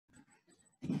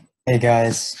Hey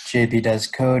guys, JP Does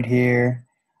Code here.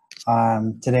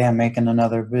 Today I'm making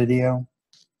another video.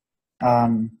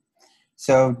 Um,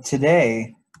 so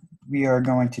today we are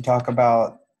going to talk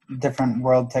about different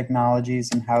world technologies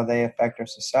and how they affect our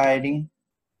society.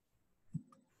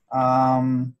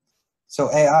 Um,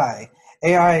 so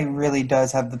AI really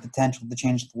does have the potential to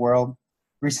change the world.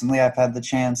 Recently, I've had the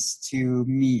chance to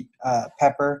meet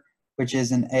Pepper, which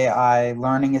is an AI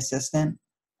learning assistant.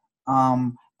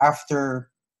 After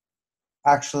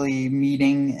actually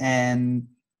meeting and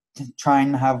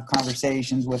trying to have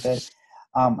conversations with it,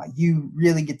 you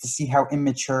really get to see how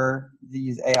immature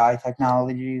these AI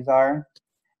technologies are.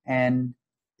 And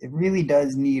it really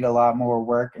does need a lot more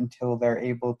work until they're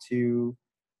able to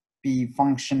be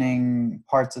functioning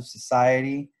parts of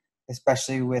society,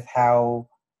 especially with how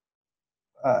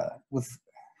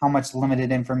much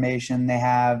limited information they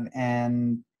have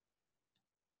and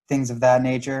things of that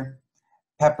nature.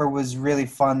 Pepper was really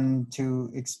fun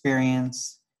to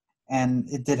experience, and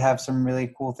it did have some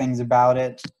really cool things about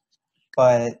it,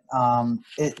 but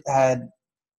it had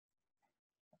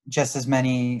just as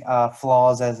many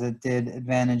flaws as it did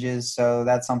advantages. So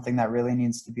that's something that really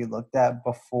needs to be looked at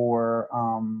before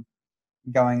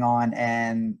going on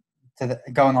and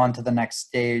going on to the next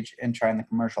stage and trying to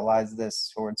commercialize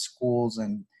this towards schools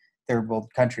and third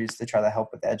world countries to try to help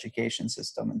with the education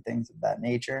system and things of that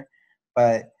nature.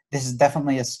 But this is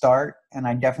definitely a start, and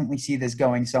I definitely see this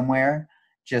going somewhere.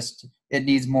 Just it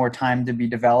needs more time to be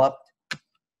developed.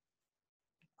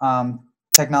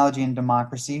 Technology and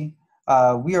democracy.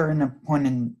 We are in a point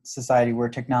in society where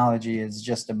technology is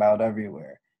just about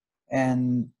everywhere.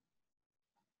 And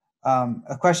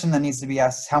a question that needs to be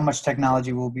asked is how much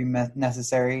technology will be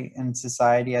necessary in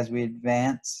society as we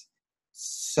advance.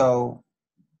 So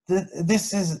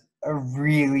this is a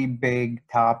really big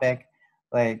topic.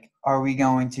 Like, are we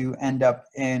going to end up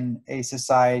in a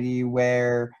society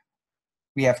where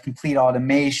we have complete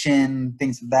automation,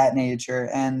 things of that nature?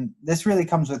 And this really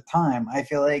comes with time. I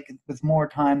feel like with more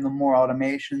time, the more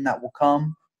automation that will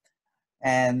come,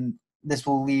 and this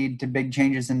will lead to big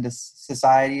changes into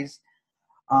societies.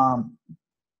 Um,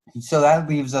 so that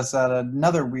leaves us at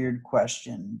another weird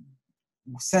question.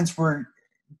 Since we're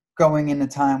going in a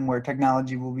time where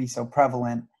technology will be so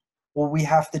prevalent, will we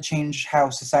have to change how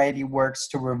society works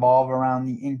to revolve around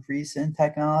the increase in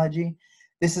technology?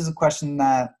 This is a question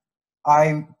that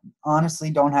I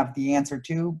honestly don't have the answer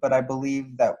to, but I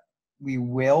believe that we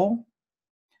will.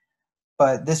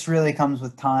 But this really comes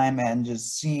with time and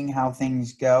just seeing how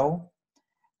things go.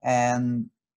 And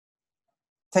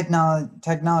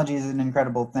technology is an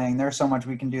incredible thing. There's so much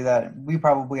we can do that we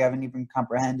probably haven't even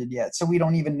comprehended yet. So we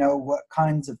don't even know what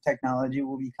kinds of technology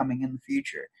will be coming in the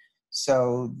future.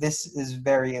 So this is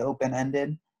very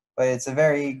open-ended, but it's a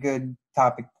very good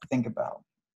topic to think about.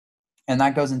 And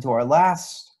that goes into our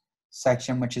last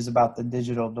section, which is about the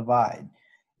digital divide.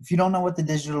 If you don't know what the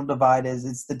digital divide is,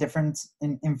 it's the difference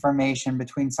in information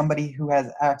between somebody who has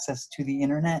access to the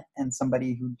internet and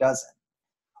somebody who doesn't.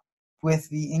 With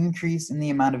the increase in the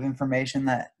amount of information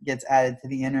that gets added to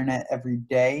the internet every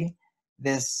day,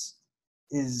 this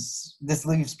this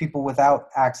leaves people without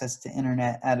access to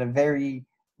internet at a very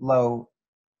low,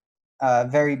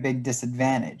 very big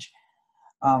disadvantage.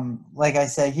 Like I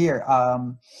said here,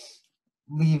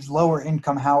 leaves lower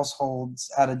income households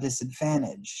at a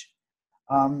disadvantage.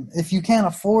 If you can't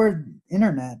afford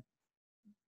internet,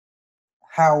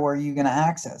 how are you going to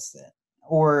access it?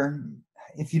 Or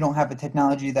if you don't have a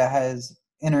technology that has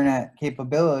internet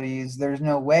capabilities, there's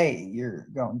no way you're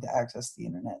going to access the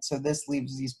internet. So this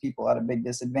leaves these people at a big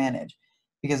disadvantage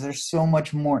because there's so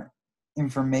much more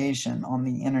information on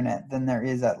the internet than there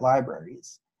is at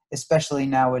libraries, especially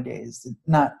nowadays. It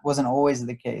not wasn't always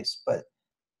the case, but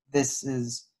this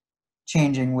is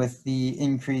changing with the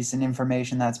increase in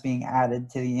information that's being added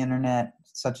to the internet,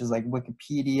 such as like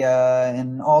Wikipedia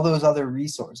and all those other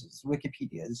resources.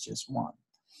 Wikipedia is just one.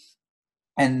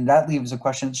 And that leaves a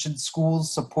question: should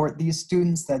schools support these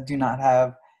students that do not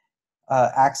have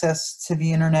access to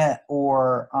the internet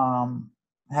or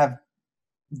have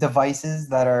devices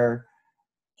that are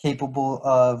capable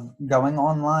of going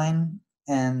online?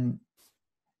 And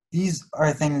these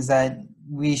are things that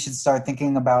we should start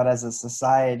thinking about as a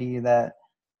society that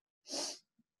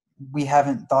we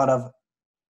haven't thought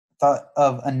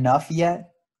of enough yet.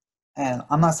 And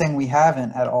I'm not saying we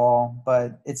haven't at all,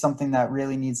 but it's something that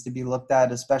really needs to be looked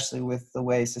at, especially with the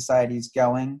way society's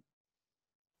going.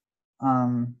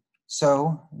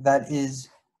 So that is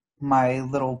my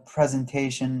little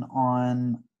presentation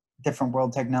on different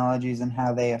world technologies and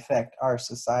how they affect our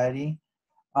society.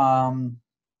 Um,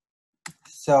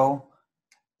 so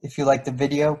If you like the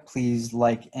video, please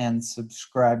like and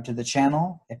subscribe to the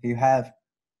channel. If you have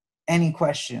any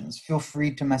questions, feel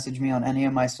free to message me on any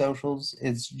of my socials.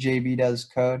 It's JB Does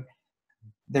Code.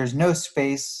 There's no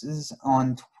spaces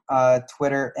on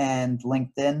Twitter and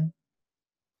LinkedIn,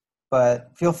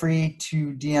 but feel free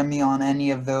to DM me on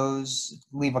any of those,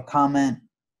 leave a comment,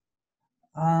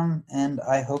 and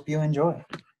I hope you enjoy.